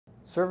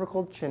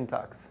cervical chin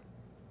tucks.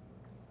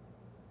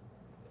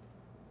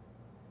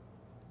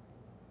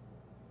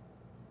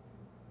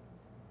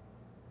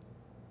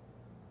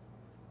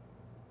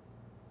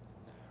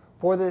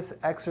 For this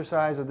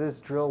exercise or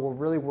this drill, we're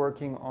really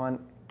working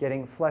on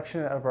getting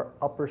flexion out of our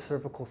upper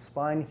cervical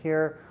spine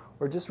here,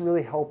 or just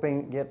really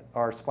helping get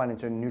our spine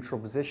into a neutral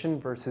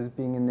position versus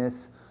being in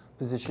this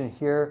position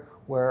here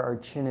where our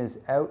chin is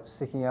out,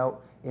 sticking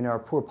out in our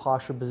poor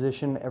posture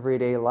position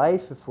everyday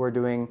life if we're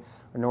doing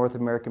a North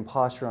American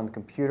posture on the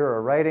computer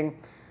or writing.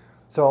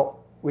 So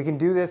we can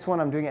do this one.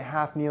 I'm doing it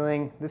half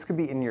kneeling. This could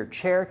be in your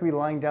chair, it could be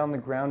lying down on the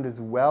ground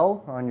as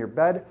well on your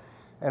bed.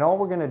 And all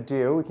we're going to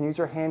do, we can use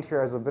our hand here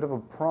as a bit of a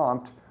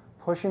prompt,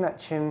 pushing that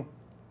chin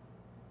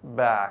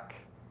back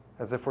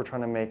as if we're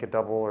trying to make a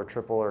double or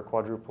triple or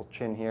quadruple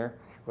chin here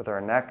with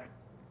our neck.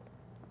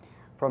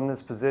 From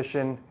this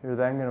position, you're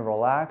then going to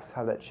relax,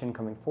 have that chin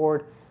coming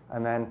forward,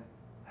 and then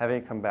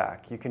having it come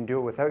back. You can do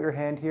it without your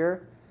hand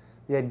here.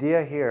 The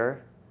idea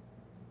here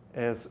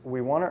is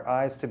we want our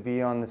eyes to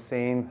be on the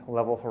same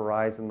level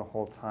horizon the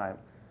whole time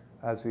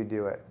as we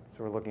do it.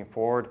 So we're looking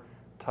forward,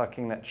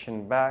 tucking that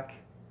chin back.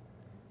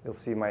 You'll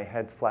see my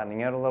head's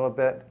flattening out a little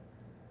bit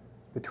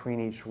between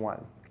each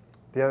one.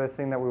 The other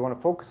thing that we want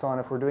to focus on,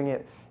 if we're doing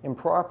it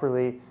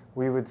improperly,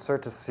 we would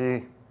start to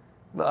see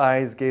the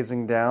eyes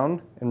gazing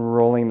down and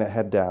rolling the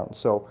head down.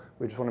 So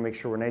we just want to make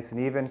sure we're nice and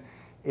even.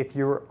 If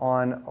you're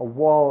on a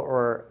wall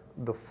or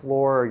the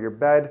floor or your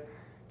bed,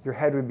 your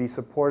head would be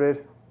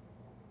supported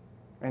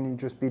and you'd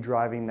just be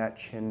driving that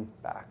chin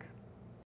back.